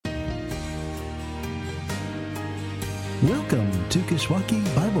Welcome to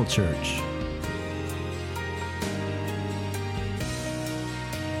Kishwaukee Bible Church.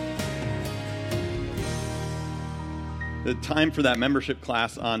 The time for that membership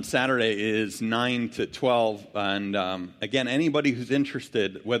class on Saturday is 9 to 12. And again, anybody who's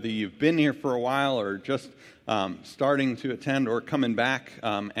interested, whether you've been here for a while or just starting to attend or coming back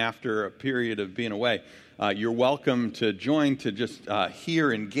after a period of being away, you're welcome to join to just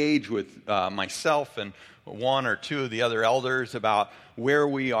hear, engage with myself and one or two of the other elders about where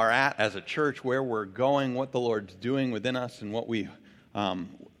we are at as a church, where we're going, what the Lord's doing within us, and what we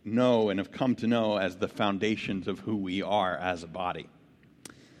know and have come to know as the foundations of who we are as a body.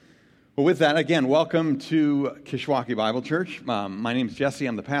 Well, with that, again, welcome to Kishwaukee Bible Church. My name is Jesse.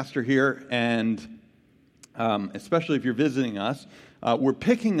 I'm the pastor here, and especially if you're visiting us, we're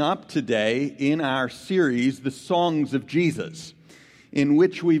picking up today in our series, The Songs of Jesus, in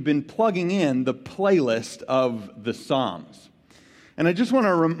which we've been plugging in the playlist of the Psalms. And I just want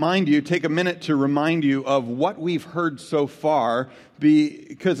to take a minute to remind you of what we've heard so far,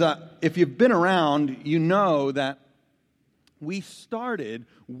 because if you've been around, you know that we started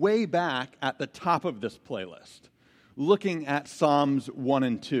way back at the top of this playlist, looking at Psalms 1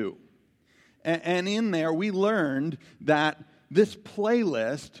 and 2. And in there, we learned that this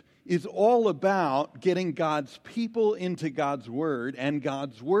playlist is all about getting God's people into God's Word and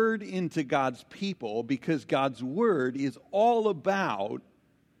God's Word into God's people, because God's Word is all about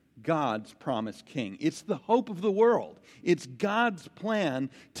God's promised King. It's the hope of the world. It's God's plan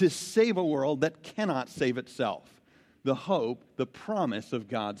to save a world that cannot save itself. The hope, the promise of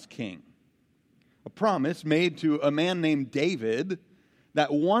God's King. A promise made to a man named David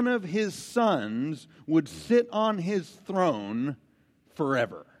that one of his sons would sit on his throne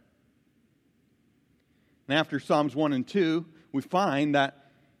forever. And after Psalms 1 and 2, we find that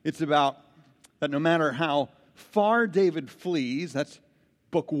it's about that no matter how far David flees, that's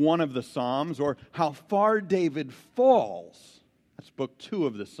book 1 of the Psalms, or how far David falls, that's book 2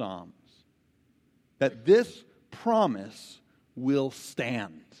 of the Psalms, that this promise will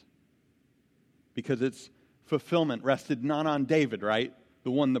stand. Because its fulfillment rested not on David, right?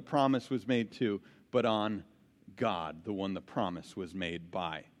 The one the promise was made to, but on God, the one the promise was made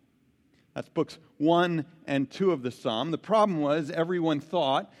by. That's books 1 and 2 of the Psalm. The problem was everyone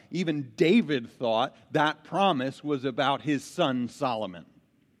thought, even David thought, that promise was about his son Solomon,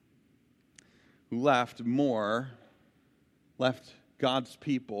 who left God's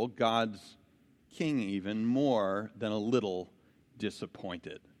people, God's king even, more than a little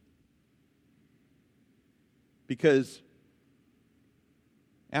disappointed. Because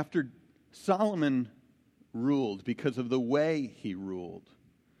after Solomon ruled, because of the way he ruled,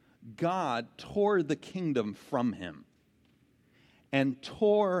 God tore the kingdom from him and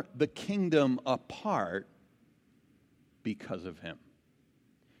tore the kingdom apart because of him.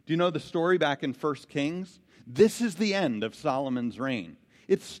 Do you know the story back in 1 Kings? This is the end of Solomon's reign.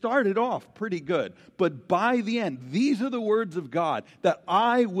 It started off pretty good, but by the end, these are the words of God, that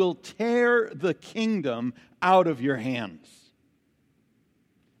I will tear the kingdom out of your hands.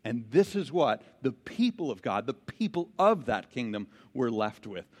 And this is what the people of God, the people of that kingdom, were left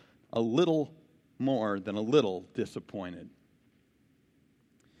with. A little more than a little disappointed.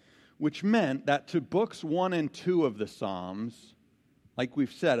 Which meant that to books 1 and 2 of the Psalms, like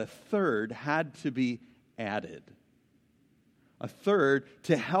we've said, a third had to be added. A third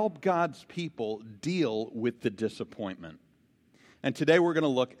to help God's people deal with the disappointment. And today we're going to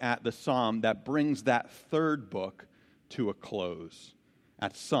look at the psalm that brings that third book to a close,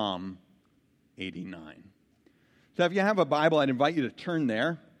 at Psalm 89. So if you have a Bible, I'd invite you to turn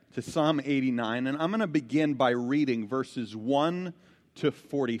there to Psalm 89, and I'm going to begin by reading verses 1 to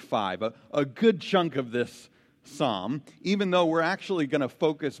 45, a good chunk of this psalm, even though we're actually going to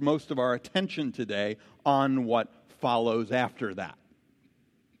focus most of our attention today on what follows after that.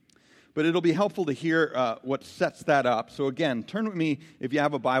 But it'll be helpful to hear what sets that up. So again, turn with me, if you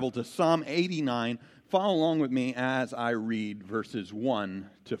have a Bible, to Psalm 89. Follow along with me as I read verses 1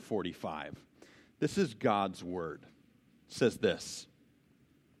 to 45. This is God's word. It says this: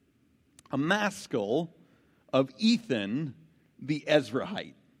 a maskil of Ethan the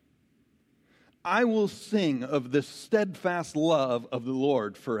Ezrahite. I will sing of the steadfast love of the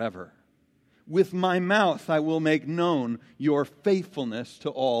Lord forever. With my mouth I will make known your faithfulness to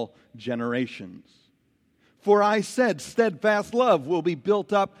all generations. For I said, steadfast love will be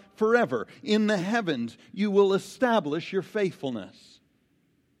built up forever. In the heavens you will establish your faithfulness.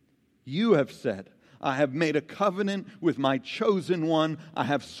 You have said, I have made a covenant with my chosen one. I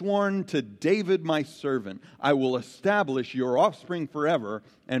have sworn to David my servant. I will establish your offspring forever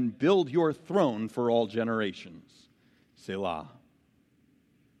and build your throne for all generations. Selah.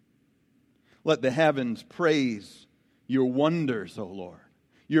 Let the heavens praise your wonders, O Lord,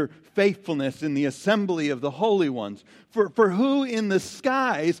 your faithfulness in the assembly of the holy ones. For who in the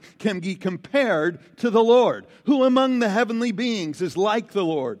skies can be compared to the Lord? Who among the heavenly beings is like the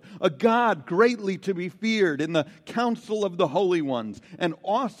Lord? A God greatly to be feared in the council of the holy ones, and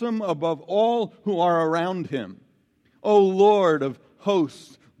awesome above all who are around him. O Lord of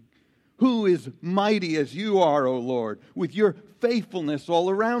hosts, who is mighty as you are, O Lord, with your faithfulness all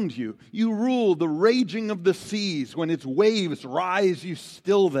around you. You rule the raging of the seas. When its waves rise, you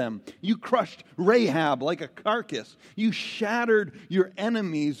still them. You crushed Rahab like a carcass. You shattered your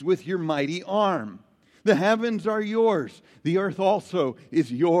enemies with your mighty arm. The heavens are yours. The earth also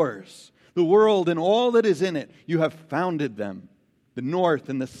is yours. The world and all that is in it, you have founded them. The north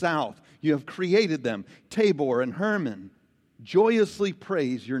and the south, you have created them. Tabor and Hermon, joyously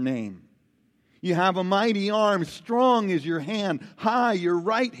praise your name. You have a mighty arm, strong is your hand, high your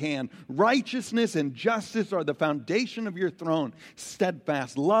right hand. Righteousness and justice are the foundation of your throne.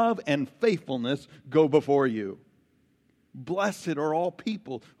 Steadfast love and faithfulness go before you. Blessed are all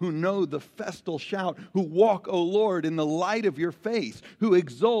people who know the festal shout, who walk, O Lord, in the light of your face, who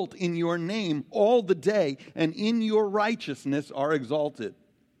exult in your name all the day, and in your righteousness are exalted.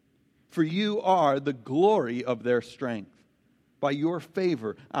 For you are the glory of their strength. By your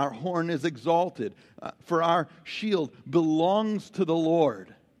favor, our horn is exalted, for our shield belongs to the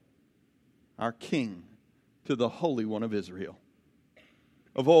Lord, our King, to the Holy One of Israel.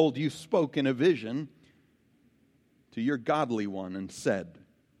 Of old you spoke in a vision to your godly one and said,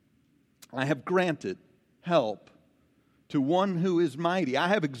 I have granted help to one who is mighty. I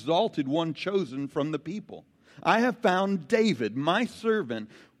have exalted one chosen from the people. I have found David, my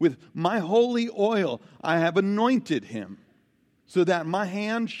servant, with my holy oil. I have anointed him, so that my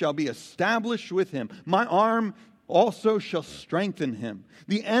hand shall be established with him. My arm also shall strengthen him.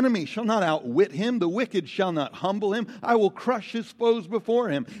 The enemy shall not outwit him. The wicked shall not humble him. I will crush his foes before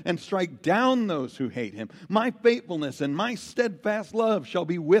him and strike down those who hate him. My faithfulness and my steadfast love shall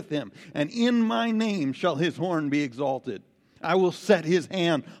be with him, and in my name shall his horn be exalted. I will set his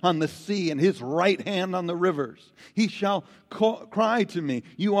hand on the sea and his right hand on the rivers. He shall cry to me,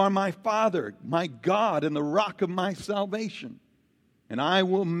 you are my Father, my God, and the rock of my salvation. And I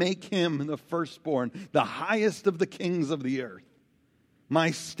will make him the firstborn, the highest of the kings of the earth.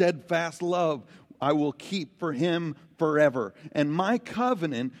 My steadfast love I will keep for him forever, and my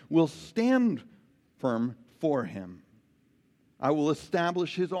covenant will stand firm for him. I will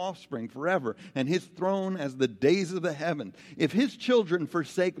establish his offspring forever, and his throne as the days of the heaven. If his children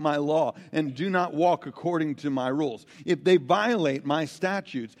forsake my law and do not walk according to my rules, if they violate my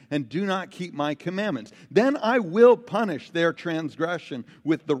statutes and do not keep my commandments, then I will punish their transgression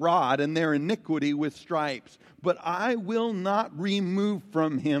with the rod and their iniquity with stripes. But I will not remove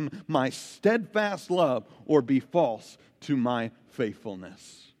from him my steadfast love or be false to my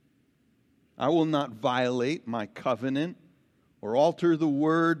faithfulness. I will not violate my covenant or alter the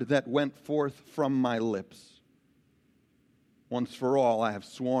word that went forth from my lips. Once for all I have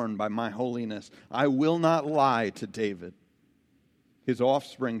sworn by my holiness, I will not lie to David. His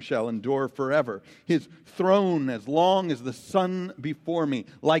offspring shall endure forever. His throne as long as the sun before me.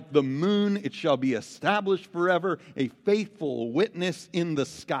 Like the moon it shall be established forever, a faithful witness in the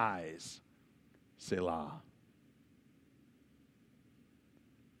skies. Selah.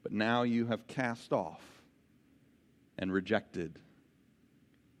 But now you have cast off and rejected.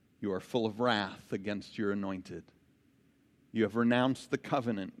 You are full of wrath against your anointed. You have renounced the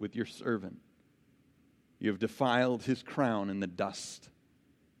covenant with your servant. You have defiled his crown in the dust.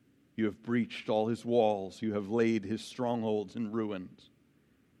 You have breached all his walls. You have laid his strongholds in ruins.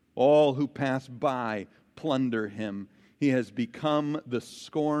 All who pass by plunder him. He has become the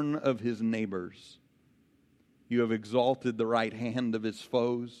scorn of his neighbors. You have exalted the right hand of his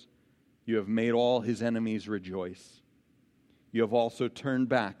foes. You have made all his enemies rejoice. You have also turned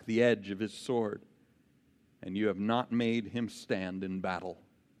back the edge of his sword, and you have not made him stand in battle.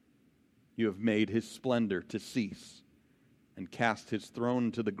 You have made his splendor to cease and cast his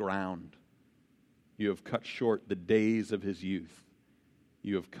throne to the ground. You have cut short the days of his youth.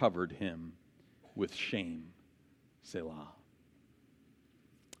 You have covered him with shame. Selah.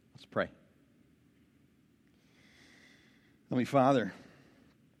 Let's pray. Heavenly Father,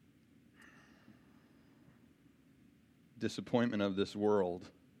 disappointment of this world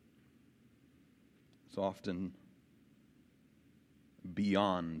is often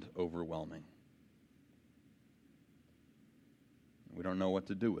beyond overwhelming. We don't know what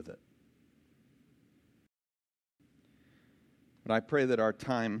to do with it. But I pray that our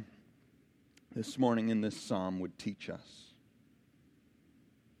time this morning in this psalm would teach us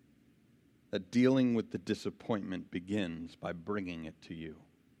that dealing with the disappointment begins by bringing it to you.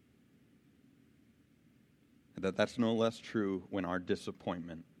 And that's no less true when our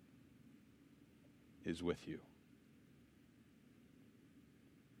disappointment is with you.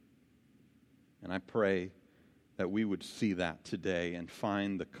 And I pray that we would see that today and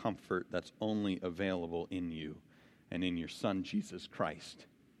find the comfort that's only available in you and in your Son, Jesus Christ,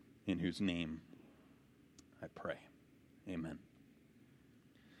 in whose name I pray. Amen.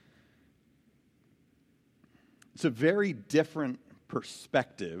 It's a very different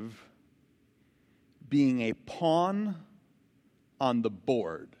perspective being a pawn on the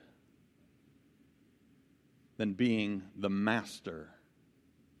board than being the master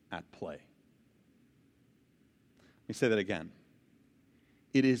at play. Let me say that again.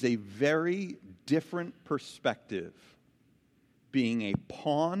 It is a very different perspective being a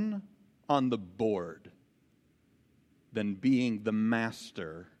pawn on the board than being the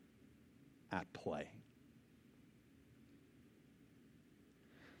master at play.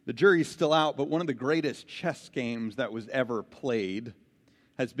 The jury's still out, but one of the greatest chess games that was ever played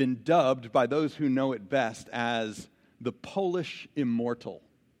has been dubbed by those who know it best as the Polish Immortal.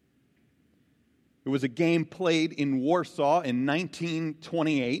 It was a game played in Warsaw in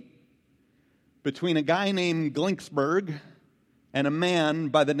 1928 between a guy named Glinksberg and a man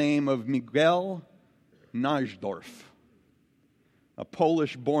by the name of Miguel Najdorf, a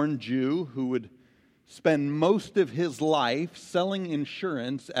Polish-born Jew who would spend most of his life selling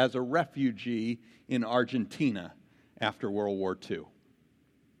insurance as a refugee in Argentina after World War II.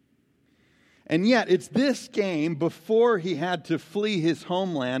 And yet, it's this game, before he had to flee his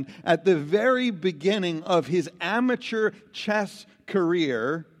homeland, at the very beginning of his amateur chess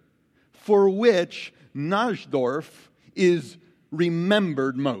career, for which Najdorf is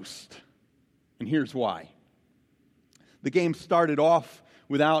remembered most. And here's why. The game started off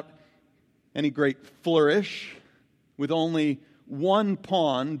without any great flourish, with only one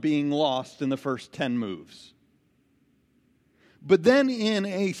pawn being lost in the first 10 moves. But then in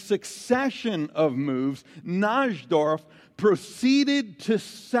a succession of moves, Najdorf proceeded to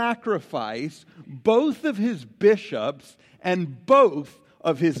sacrifice both of his bishops and both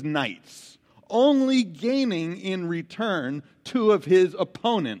of his knights, only gaining in return two of his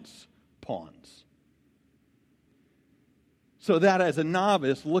opponent's pawns. So that as a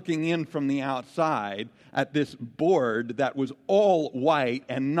novice looking in from the outside at this board that was all white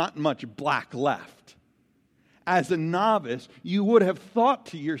and not much black left, as a novice, you would have thought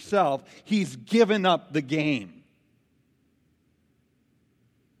to yourself, he's given up the game.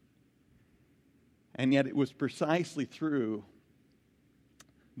 And yet it was precisely through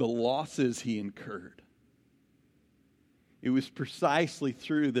the losses he incurred. It was precisely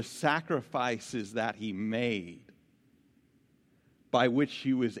through the sacrifices that he made by which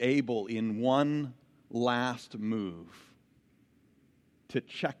he was able, in one last move, to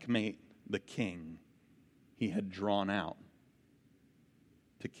checkmate the king he had drawn out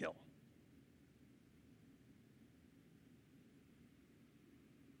to kill.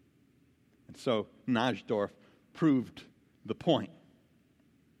 And so Najdorf proved the point,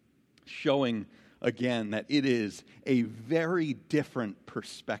 showing again that it is a very different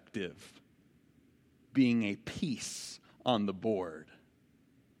perspective being a piece on the board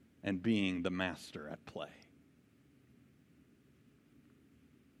and being the master at play.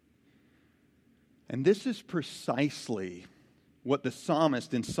 And this is precisely what the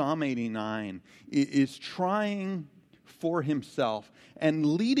psalmist in Psalm 89 is trying for himself and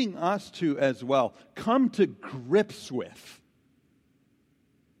leading us to as well come to grips with,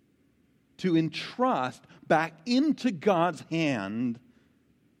 to entrust back into God's hand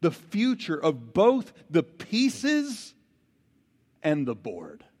the future of both the pieces and the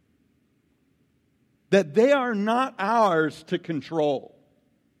board. That they are not ours to control.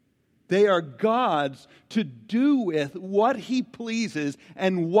 They are God's to do with what He pleases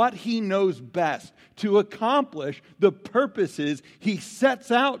and what He knows best to accomplish the purposes He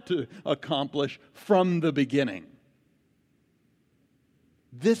sets out to accomplish from the beginning.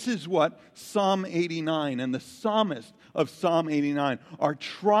 This is what Psalm 89 and the psalmist of Psalm 89 are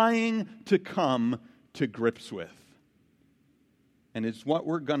trying to come to grips with. And it's what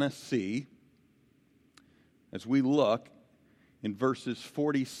we're going to see as we look in verses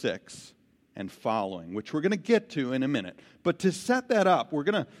 46 and following, which we're going to get to in a minute. But to set that up, we're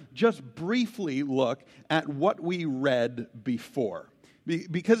going to just briefly look at what we read before,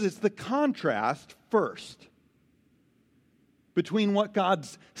 because it's the contrast first between what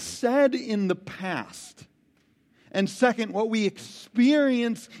God's said in the past And second, what we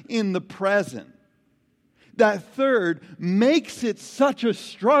experience in the present. That third makes it such a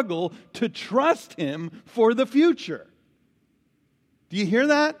struggle to trust Him for the future. Do you hear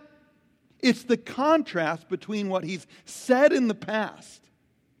that? It's the contrast between what He's said in the past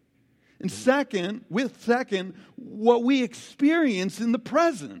and second, what we experience in the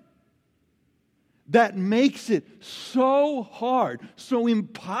present. That makes it so hard, so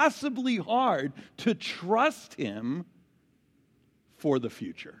impossibly hard to trust Him for the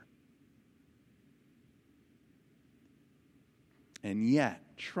future. And yet,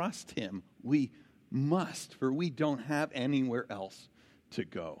 trust Him we must, for we don't have anywhere else to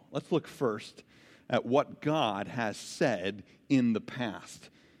go. Let's look first at what God has said in the past,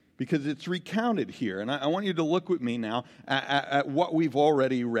 because it's recounted here. And I want you to look with me now at what we've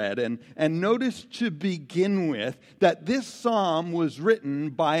already read. And notice to begin with that this psalm was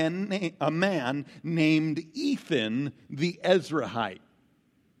written by a man named Ethan the Ezrahite.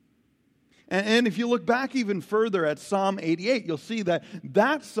 And if you look back even further at Psalm 88, you'll see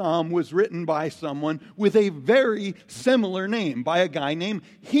that psalm was written by someone with a very similar name, by a guy named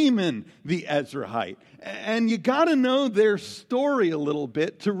Heman the Ezrahite. And you got to know their story a little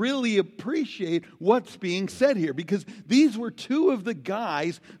bit to really appreciate what's being said here, because these were two of the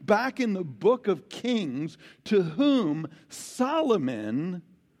guys back in the book of Kings to whom Solomon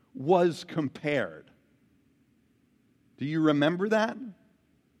was compared. Do you remember that?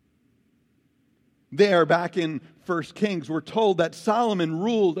 There, back in 1 Kings, we're told that Solomon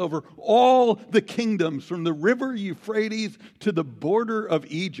ruled over all the kingdoms from the river Euphrates to the border of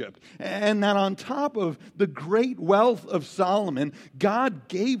Egypt. And that on top of the great wealth of Solomon, God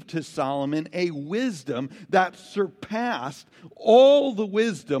gave to Solomon a wisdom that surpassed all the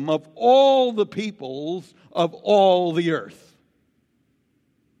wisdom of all the peoples of all the earth.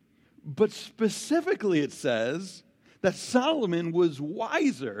 But specifically it says that Solomon was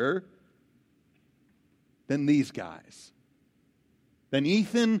wiser than these guys, than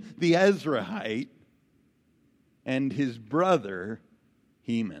Ethan the Ezrahite and his brother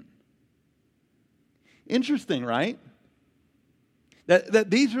Heman. Interesting, right? That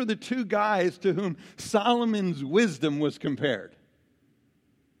these are the two guys to whom Solomon's wisdom was compared.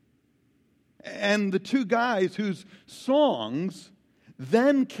 And the two guys whose songs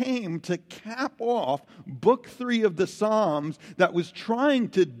then came to cap off book 3 of the Psalms that was trying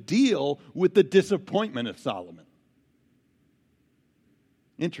to deal with the disappointment of Solomon.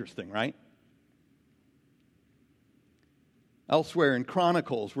 Interesting, right? Elsewhere in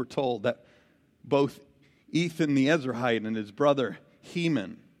Chronicles, we're told that both Ethan the Ezrahite and his brother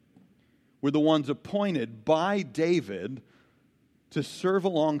Heman were the ones appointed by David to serve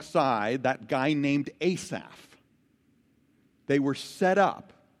alongside that guy named Asaph. They were set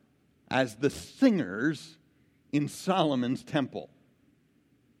up as the singers in Solomon's temple.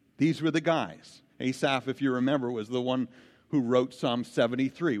 These were the guys. Asaph, if you remember, was the one who wrote Psalm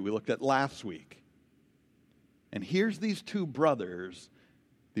 73. We looked at last week. And here's these two brothers,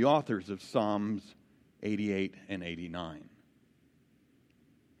 the authors of Psalms 88 and 89.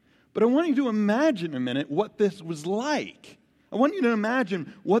 But I want you to imagine a minute what this was like. I want you to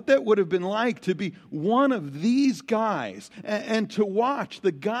imagine what that would have been like to be one of these guys and to watch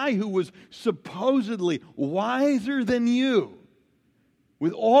the guy who was supposedly wiser than you,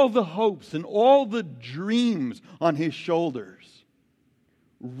 with all the hopes and all the dreams on his shoulders,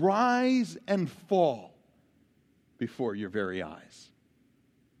 rise and fall before your very eyes.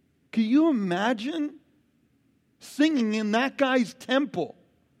 Can you imagine singing in that guy's temple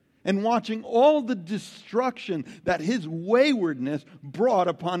and watching all the destruction that his waywardness brought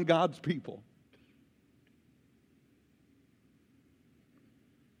upon God's people?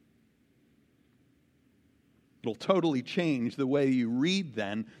 It'll totally change the way you read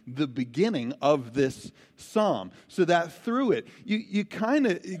then the beginning of this psalm, so that through it you kind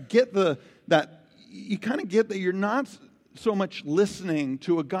of get that you're not so much listening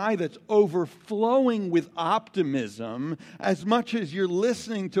to a guy that's overflowing with optimism as much as you're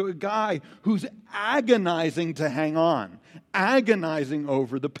listening to a guy who's agonizing to hang on, agonizing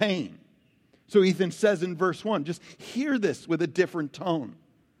over the pain. So Ethan says in verse 1, just hear this with a different tone,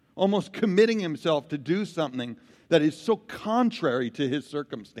 almost committing himself to do something that is so contrary to his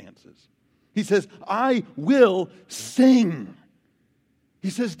circumstances. He says, I will sing. He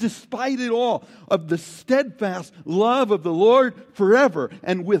says, despite it all, of the steadfast love of the Lord forever,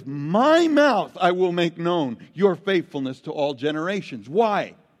 and with my mouth I will make known your faithfulness to all generations.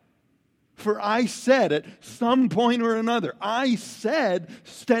 Why? For I said at some point or another, I said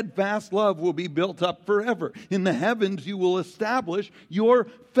steadfast love will be built up forever. In the heavens you will establish your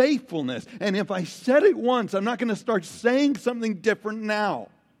faithfulness. And if I said it once, I'm not going to start saying something different now.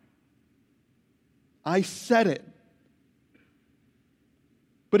 I said it.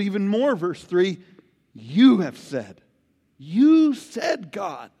 But even more, verse 3, you have said. You said,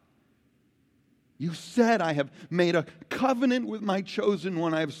 God. You said, I have made a covenant with my chosen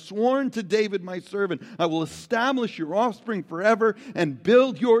one. I have sworn to David, my servant, I will establish your offspring forever and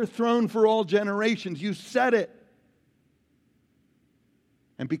build your throne for all generations. You said it.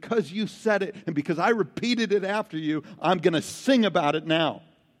 And because you said it, and because I repeated it after you, I'm going to sing about it now.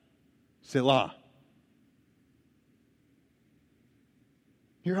 Selah.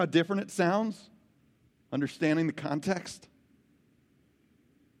 Hear how different it sounds? Understanding the context?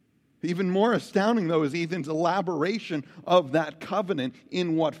 Even more astounding, though, is Ethan's elaboration of that covenant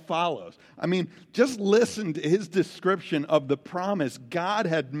in what follows. I mean, just listen to his description of the promise God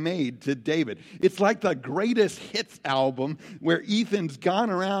had made to David. It's like the greatest hits album where Ethan's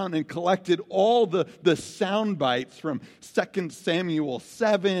gone around and collected all the sound bites from 2 Samuel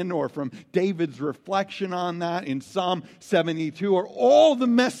 7 or from David's reflection on that in Psalm 72 or all the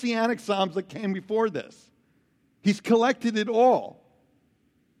messianic psalms that came before this. He's collected it all.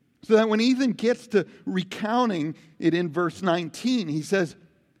 So that when Ethan gets to recounting it in verse 19, he says,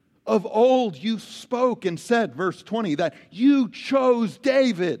 of old you spoke and said, verse 20, that you chose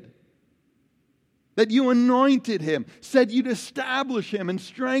David, that you anointed him, said you'd establish him and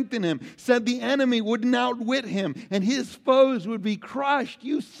strengthen him, said the enemy wouldn't outwit him and his foes would be crushed.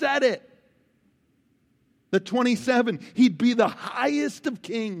 You said it. The 27, he'd be the highest of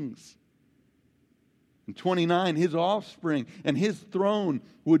kings. In 29, his offspring and his throne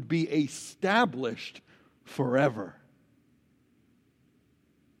would be established forever.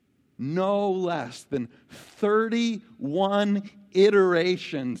 No less than 31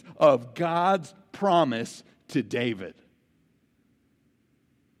 iterations of God's promise to David.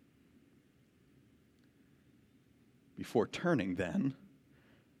 Before turning then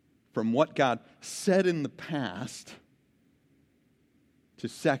from what God said in the past to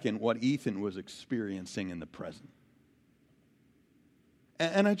second what Ethan was experiencing in the present.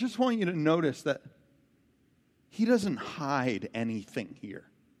 And I just want you to notice that he doesn't hide anything here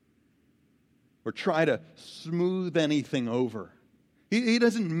or try to smooth anything over. He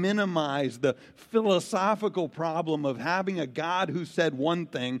doesn't minimize the philosophical problem of having a God who said one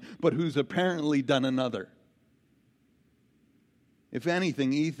thing but who's apparently done another. If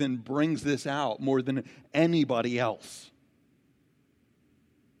anything, Ethan brings this out more than anybody else.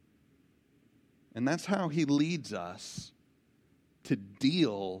 And that's how he leads us to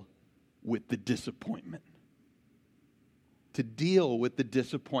deal with the disappointment. To deal with the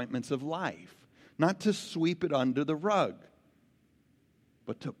disappointments of life. Not to sweep it under the rug,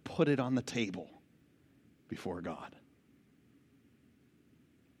 but to put it on the table before God.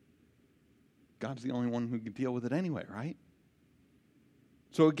 God's the only one who can deal with it anyway, right?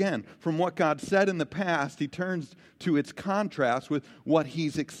 So again, from what God said in the past, he turns to its contrast with what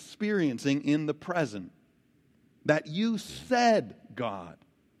he's experiencing in the present. That you said, God,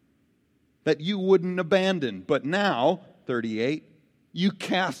 that you wouldn't abandon, but now, 38, you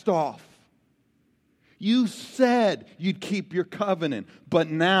cast off. You said you'd keep your covenant, but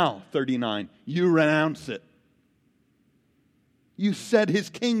now, 39, you renounce it. You said his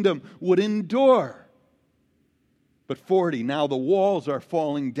kingdom would endure. But 40, now the walls are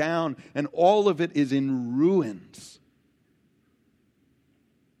falling down and all of it is in ruins.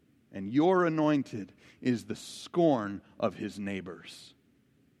 And your anointed is the scorn of his neighbors.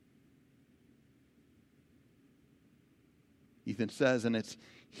 Ethan says, and it's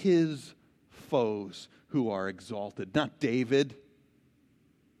his foes who are exalted, not David,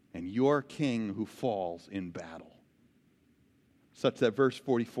 and your king who falls in battle. Such that verse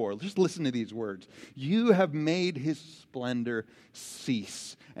 44, just listen to these words. You have made his splendor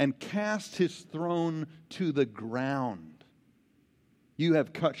cease and cast his throne to the ground. You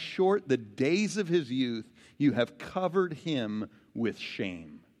have cut short the days of his youth. You have covered him with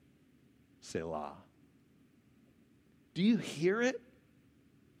shame. Selah. Do you hear it?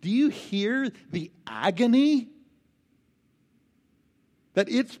 Do you hear the agony? That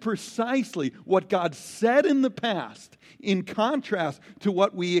it's precisely what God said in the past, in contrast to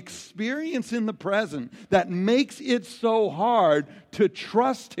what we experience in the present, that makes it so hard to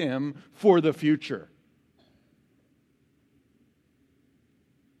trust him for the future.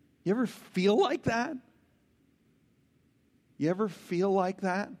 You ever feel like that? You ever feel like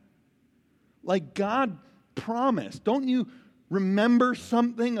that? Like God promised. Don't you remember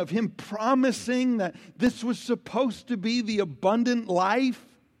something of Him promising that this was supposed to be the abundant life?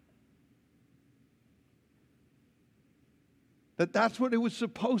 That's what it was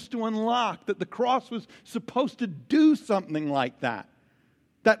supposed to unlock, that the cross was supposed to do something like that.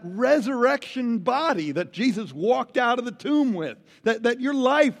 That resurrection body that Jesus walked out of the tomb with, that your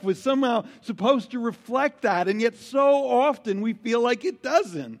life was somehow supposed to reflect that, and yet so often we feel like it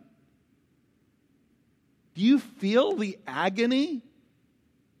doesn't. Do you feel the agony?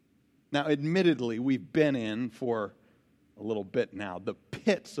 Now, admittedly, we've been in for a little bit now the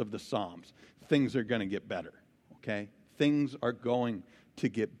pits of the Psalms. Things are going to get better, okay? Things are going to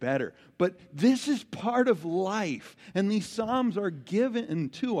get better. But this is part of life. And these Psalms are given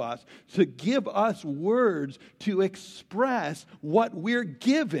to us to give us words to express what we're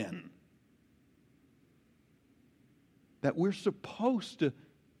given. That we're supposed to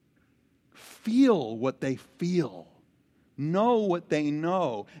feel what they feel, know what they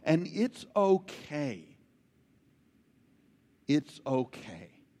know, and it's okay. It's okay.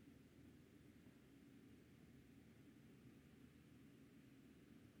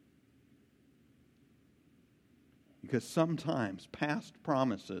 Because sometimes past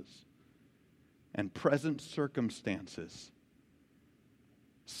promises and present circumstances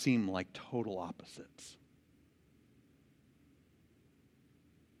seem like total opposites.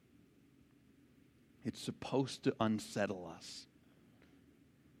 It's supposed to unsettle us.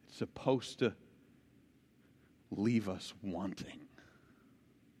 It's supposed to leave us wanting.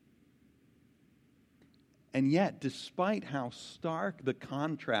 And yet, despite how stark the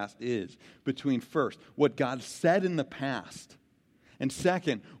contrast is between, first, what God said in the past, and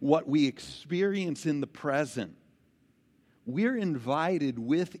second, what we experience in the present, we're invited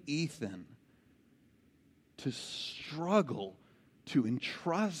with Ethan to struggle to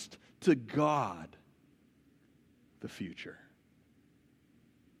entrust to God the future.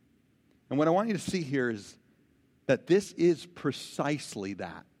 And what I want you to see here is that this is precisely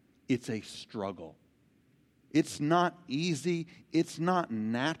that. It's a struggle. It's not easy. It's not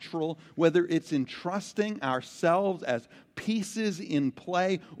natural. Whether it's entrusting ourselves as pieces in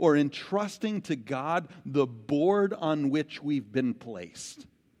play or entrusting to God the board on which we've been placed.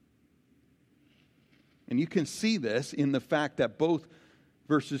 And you can see this in the fact that both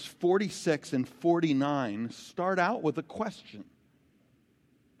verses 46 and 49 start out with a question.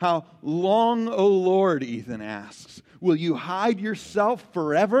 How long, O Lord, Ethan asks, will you hide yourself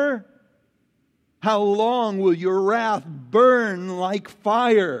forever? How long will your wrath burn like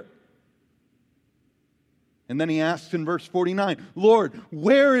fire? And then he asks in verse 49, Lord,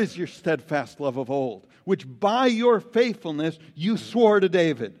 where is your steadfast love of old, which by your faithfulness you swore to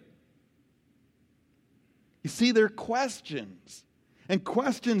David? You see, they're questions, and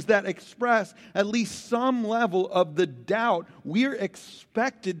questions that express at least some level of the doubt we're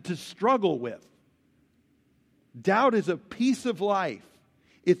expected to struggle with. Doubt is a piece of life.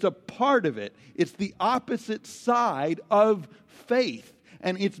 It's a part of it. It's the opposite side of faith.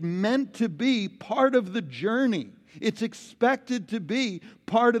 And it's meant to be part of the journey. It's expected to be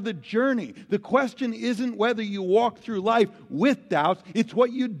part of the journey. The question isn't whether you walk through life with doubts. It's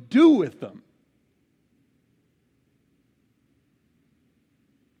what you do with them.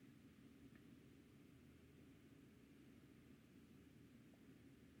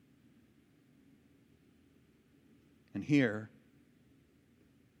 And here,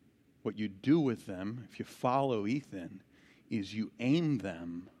 what you do with them, if you follow Ethan, is you aim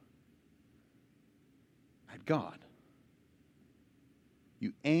them at God.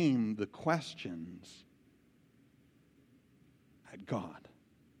 You aim the questions at God.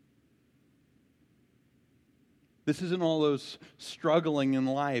 This isn't all those struggling in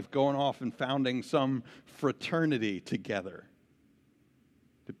life, going off and founding some fraternity together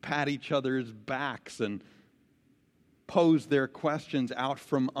to pat each other's backs and pose their questions out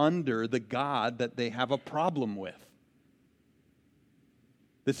from under the God that they have a problem with.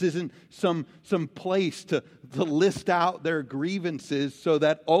 This isn't some place to list out their grievances so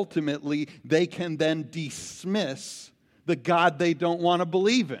that ultimately they can then dismiss the God they don't want to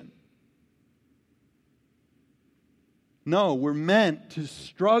believe in. No, we're meant to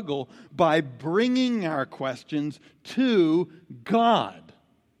struggle by bringing our questions to God.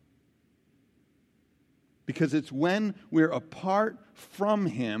 Because it's when we're apart from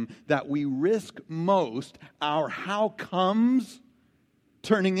Him that we risk most our how comes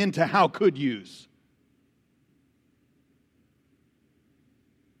turning into how could yous.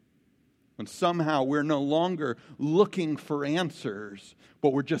 When somehow we're no longer looking for answers,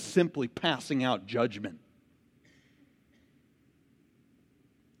 but we're just simply passing out judgment.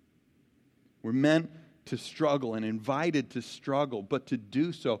 We're meant to struggle and invited to struggle, but to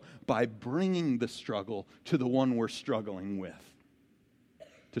do so by bringing the struggle to the one we're struggling with.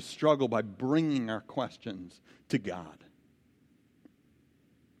 To struggle by bringing our questions to God.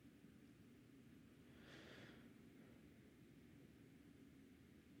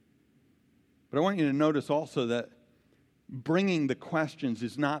 But I want you to notice also that bringing the questions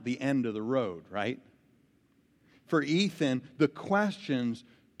is not the end of the road, right? For Ethan, the questions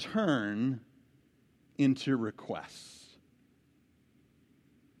turn into requests.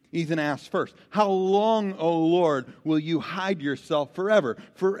 Ethan asks first, "How long, O Lord, will you hide yourself forever?"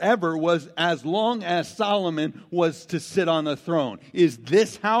 Forever was as long as Solomon was to sit on the throne. Is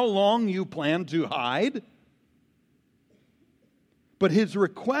this how long you plan to hide? But his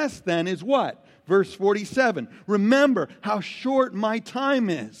request then is what? Verse 47, "Remember how short my time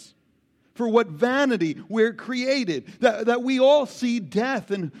is. For what vanity we're created, that we all see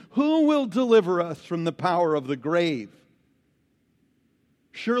death, and who will deliver us from the power of the grave?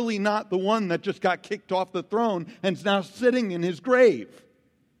 Surely not the one that just got kicked off the throne and is now sitting in his grave.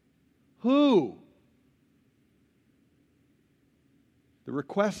 Who?" The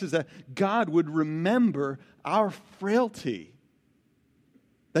request is that God would remember our frailty.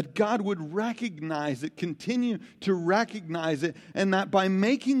 That God would recognize it, continue to recognize it, and that by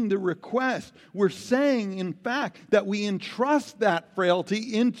making the request, we're saying, in fact, that we entrust that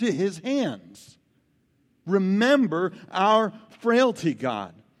frailty into His hands. Remember our frailty,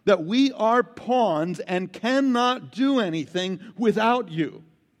 God, that we are pawns and cannot do anything without you.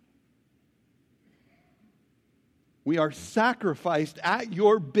 We are sacrificed at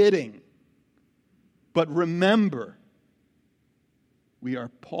your bidding, but remember, we are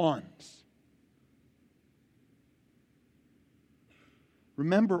pawns.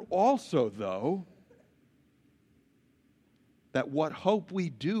 Remember also, though, that what hope we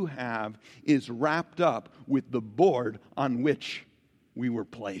do have is wrapped up with the board on which we were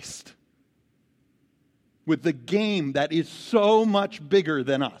placed. With the game that is so much bigger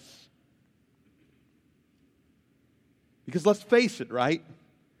than us. Because let's face it, right?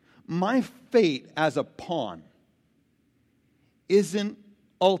 My fate as a pawn isn't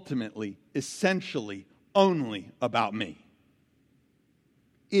ultimately, essentially, only about me.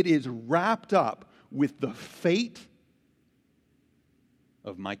 It is wrapped up with the fate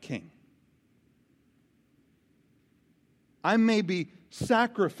of my king. I may be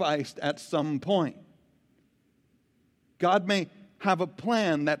sacrificed at some point. God may have a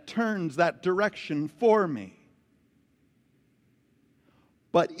plan that turns that direction for me.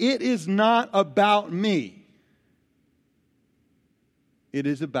 But it is not about me. It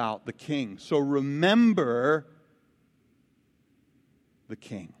is about the king. So remember the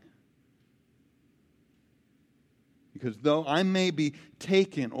king. Because though I may be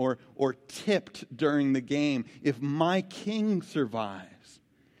taken or tipped during the game, if my king survives,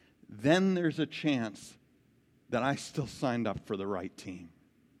 then there's a chance that I still signed up for the right team.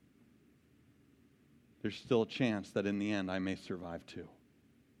 There's still a chance that in the end I may survive too.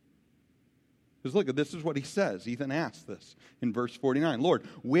 Because look, this is what he says. Ethan asks this in verse 49. "Lord,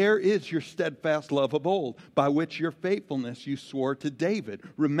 where is your steadfast love of old, by which your faithfulness you swore to David?"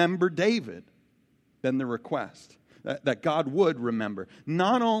 Remember David. Then the request that God would remember.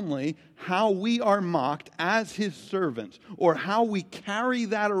 Not only how we are mocked as His servants, or how we carry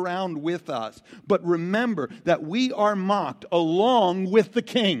that around with us, but remember that we are mocked along with the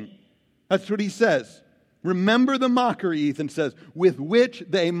king. That's what he says. Remember the mockery, Ethan says, with which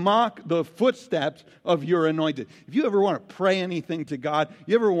they mock the footsteps of your anointed. If you ever want to pray anything to God,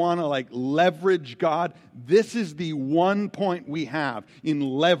 you ever want to leverage God, this is the one point we have in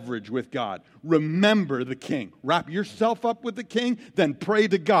leverage with God. Remember the king. Wrap yourself up with the king, then pray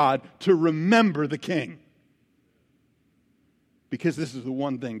to God to remember the king. Because this is the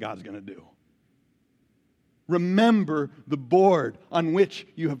one thing God's going to do. Remember the board on which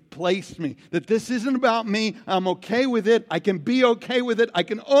you have placed me. That this isn't about me. I'm okay with it. I can be okay with it. I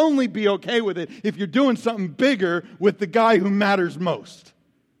can only be okay with it if you're doing something bigger with the guy who matters most.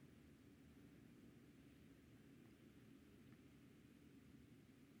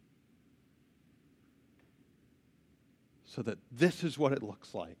 So that this is what it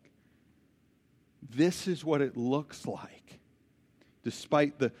looks like. This is what it looks like.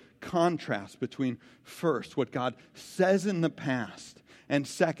 Despite the contrast between, first, what God says in the past, and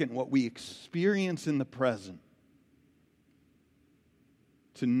second, what we experience in the present,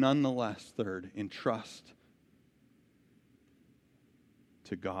 to nonetheless, third, entrust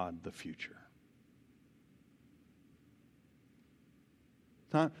to God the future.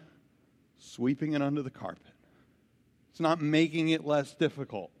 It's not sweeping it under the carpet. It's not making it less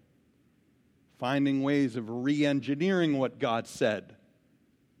difficult. finding ways of re-engineering what God said,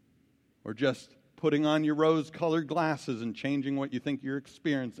 or just putting on your rose-colored glasses and changing what you think you're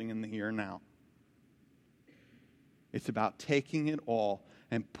experiencing in the here and now. It's about taking it all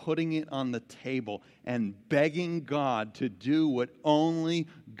and putting it on the table and begging God to do what only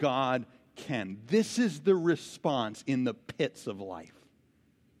God can. This is the response in the pits of life.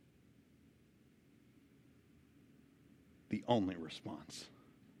 The only response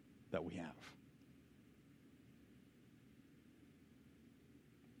that we have.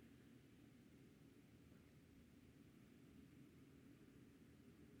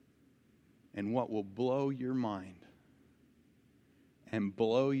 And what will blow your mind and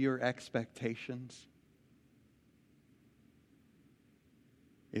blow your expectations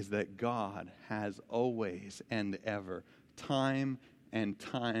is that God has always and ever, time and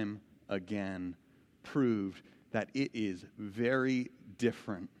time again, proved that it is very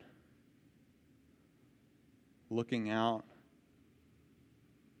different looking out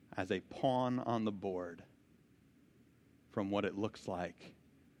as a pawn on the board from what it looks like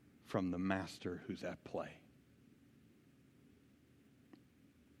from the master who's at play.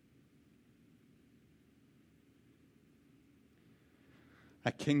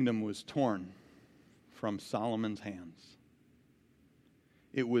 A kingdom was torn from Solomon's hands.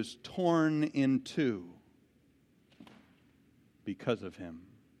 It was torn in two because of him.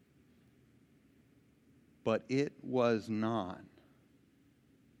 But it was not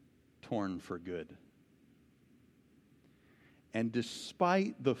torn for good. And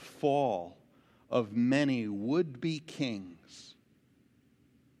despite the fall of many would-be kings,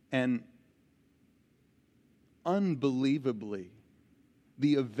 and unbelievably,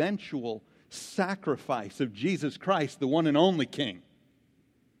 the eventual sacrifice of Jesus Christ, the one and only King,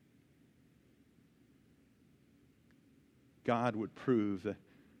 God would prove that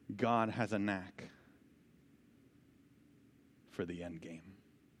God has a knack for the end game.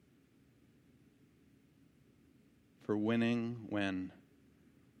 For winning when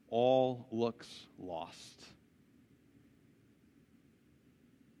all looks lost,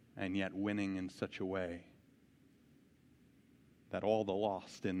 and yet winning in such a way that all the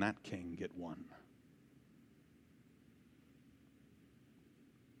lost in that king get won.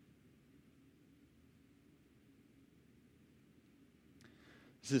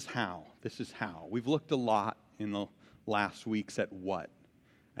 This is how. We've looked a lot in the last weeks at what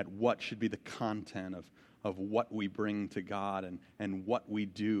should be the content of what we bring to God and what we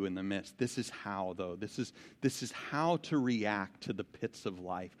do in the midst. This is how, though. This is how to react to the pits of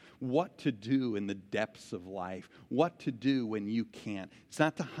life. What to do in the depths of life. What to do when you can't. It's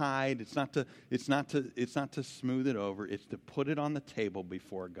not to hide. It's not to smooth it over. It's to put it on the table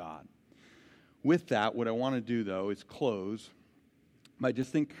before God. With that, what I want to do, though, is close by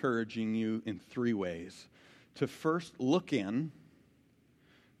just encouraging you in three ways. To first look in,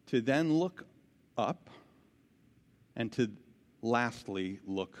 to then look up, and to lastly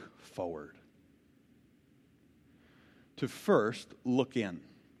look forward. To first look in.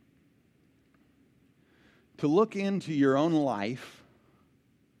 To look into your own life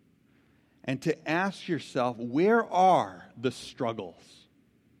and to ask yourself, where are the struggles?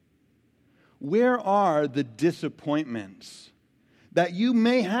 Where are the disappointments that you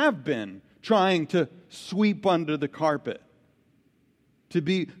may have been trying to sweep under the carpet? To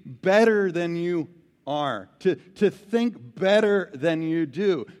be better than you are, to think better than you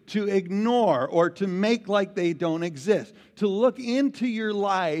do, to ignore or to make like they don't exist, to look into your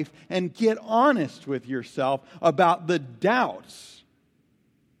life and get honest with yourself about the doubts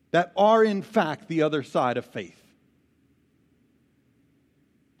that are in fact the other side of faith.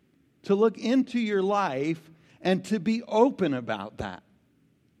 To look into your life and to be open about that.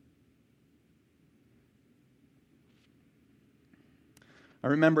 I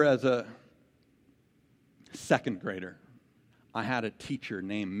remember as a second grader, I had a teacher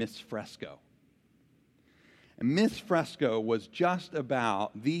named Miss Fresco. And Miss Fresco was just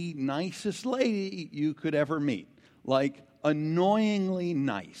about the nicest lady you could ever meet. Like, annoyingly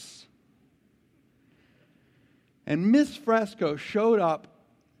nice. And Miss Fresco showed up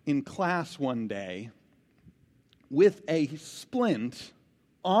in class one day with a splint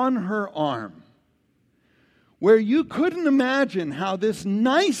on her arm, where you couldn't imagine how this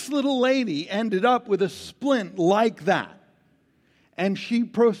nice little lady ended up with a splint like that. And she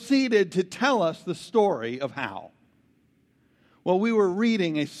proceeded to tell us the story of how. Well, we were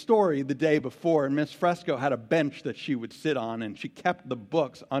reading a story the day before, and Miss Fresco had a bench that she would sit on, and she kept the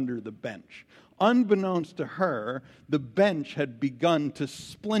books under the bench. Unbeknownst to her, the bench had begun to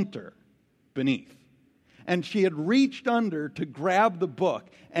splinter beneath. And she had reached under to grab the book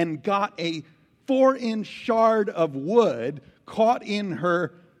and got a 4-inch shard of wood caught in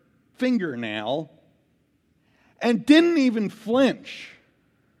her fingernail and didn't even flinch.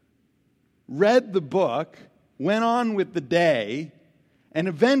 Read the book, went on with the day, and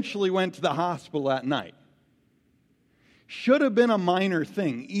eventually went to the hospital that night. Should have been a minor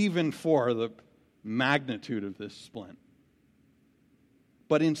thing, even for the magnitude of this splint.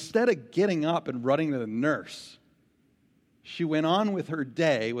 But instead of getting up and running to the nurse, she went on with her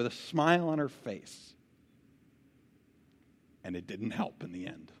day with a smile on her face. And it didn't help in the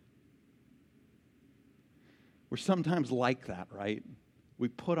end. We're sometimes like that, right? We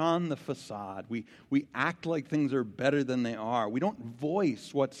put on the facade. We act like things are better than they are. We don't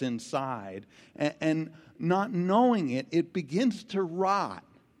voice what's inside. And not knowing it, it begins to rot.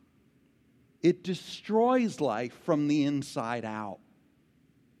 It destroys life from the inside out.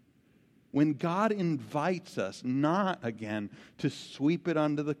 When God invites us not again to sweep it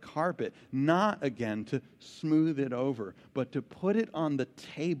under the carpet, not again to smooth it over, but to put it on the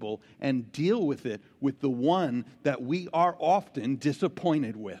table and deal with it with the one that we are often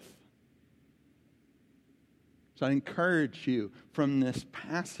disappointed with. So I encourage you from this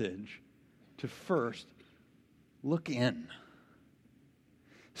passage to first look in.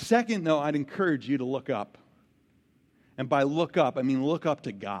 Second, though, I'd encourage you to look up. And by look up, I mean look up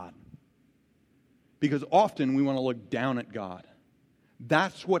to God. Because often we want to look down at God.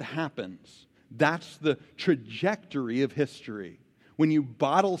 That's what happens. That's the trajectory of history. When you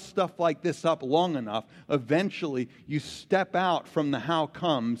bottle stuff like this up long enough, eventually you step out from the how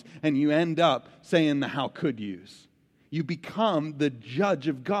comes and you end up saying the how could yous. You become the judge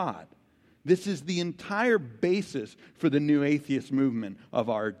of God. This is the entire basis for the new atheist movement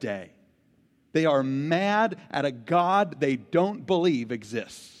of our day. They are mad at a God they don't believe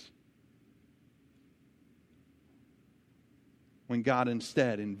exists. When God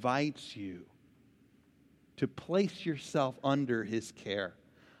instead invites you to place yourself under His care.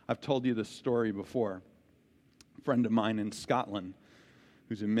 I've told you this story before. A friend of mine in Scotland,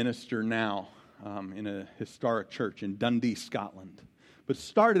 who's a minister now in a historic church in Dundee, Scotland, but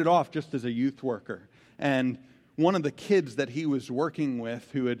started off just as a youth worker. And one of the kids that he was working with,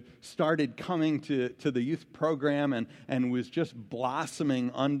 who had started coming to the youth program and was just blossoming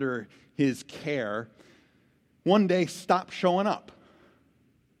under his care, one day stopped showing up.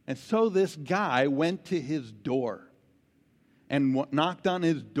 And so this guy went to his door and knocked on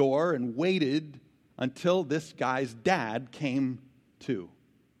his door and waited until this guy's dad came to.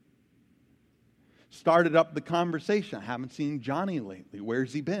 Started up the conversation. I haven't seen Johnny lately.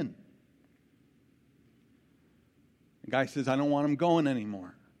 Where's he been? The guy says, I don't want him going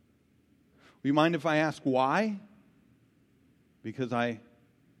anymore. Will you mind if I ask why? Because I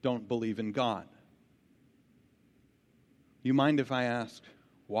don't believe in God. You mind if I ask,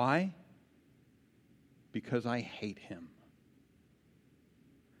 why? Because I hate him.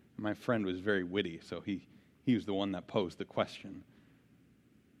 My friend was very witty, so he was the one that posed the question.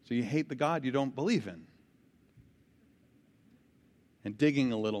 So you hate the God you don't believe in? And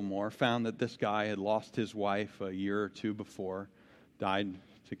digging a little more, found that this guy had lost his wife a year or two before, died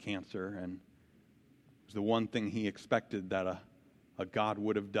to cancer, and it was the one thing he expected that a God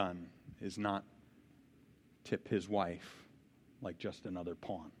would have done is not tip his wife like just another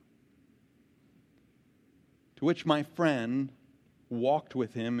pawn. To which my friend walked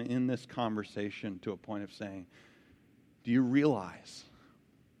with him in this conversation to a point of saying, do you realize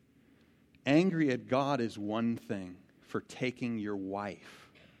angry at God is one thing for taking your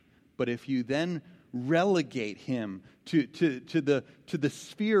wife, but if you then relegate him to the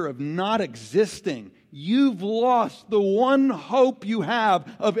sphere of not existing, you've lost the one hope you have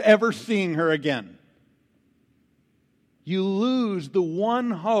of ever seeing her again. You lose the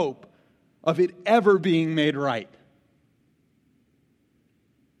one hope of it ever being made right.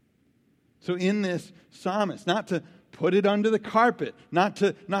 So in this psalmist, not to put it under the carpet, not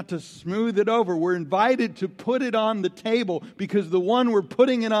to smooth it over, we're invited to put it on the table because the one we're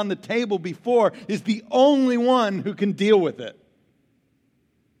putting it on the table before is the only one who can deal with it.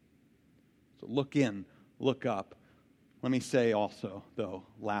 So look in, look up. Let me say also, though,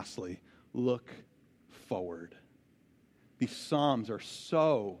 lastly, look forward. These Psalms are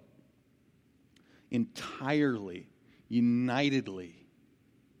so entirely, unitedly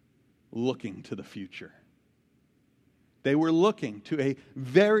looking to the future. They were looking to a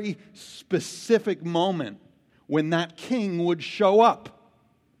very specific moment when that king would show up.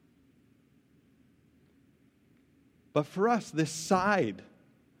 But for us, this side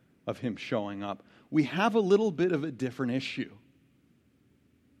of him showing up, we have a little bit of a different issue.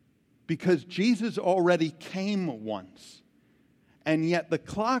 Because Jesus already came once. And yet the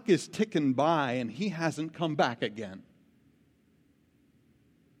clock is ticking by and he hasn't come back again.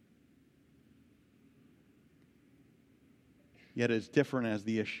 Yet as different as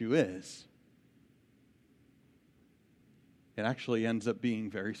the issue is, it actually ends up being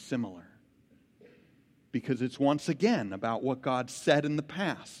very similar. Because it's once again about what God said in the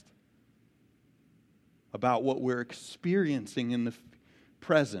past, about what we're experiencing in the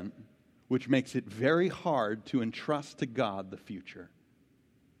present, which makes it very hard to entrust to God the future.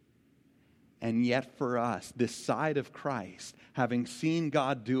 And yet for us, this side of Christ, having seen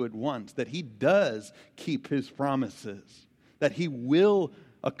God do it once, that he does keep his promises, that he will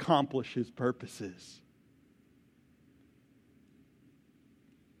accomplish his purposes,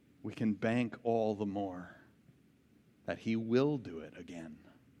 we can bank all the more that he will do it again.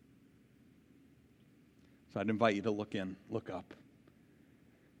 So I'd invite you to look up,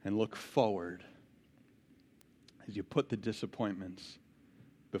 and look forward as you put the disappointments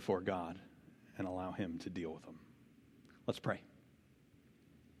before God and allow him to deal with them. Let's pray.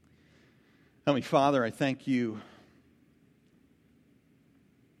 Heavenly Father, I thank you.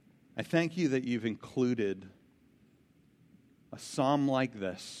 I thank you that you've included a psalm like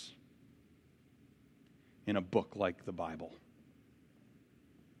this in a book like the Bible.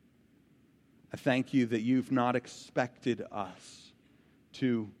 I thank you that you've not expected us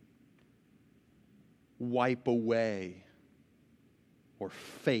to wipe away or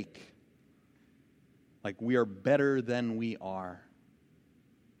fake like we are better than we are,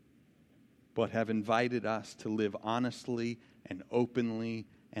 but have invited us to live honestly and openly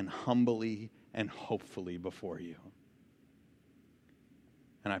and humbly and hopefully before you.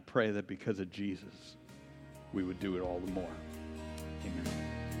 And I pray that because of Jesus, we would do it all the more. Amen.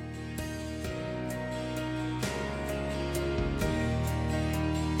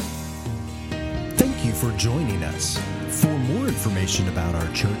 Thank you for joining us. For more information about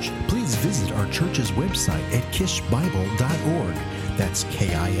our church, please visit our church's website at kishbible.org. That's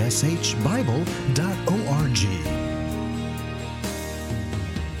KISH Bible.org.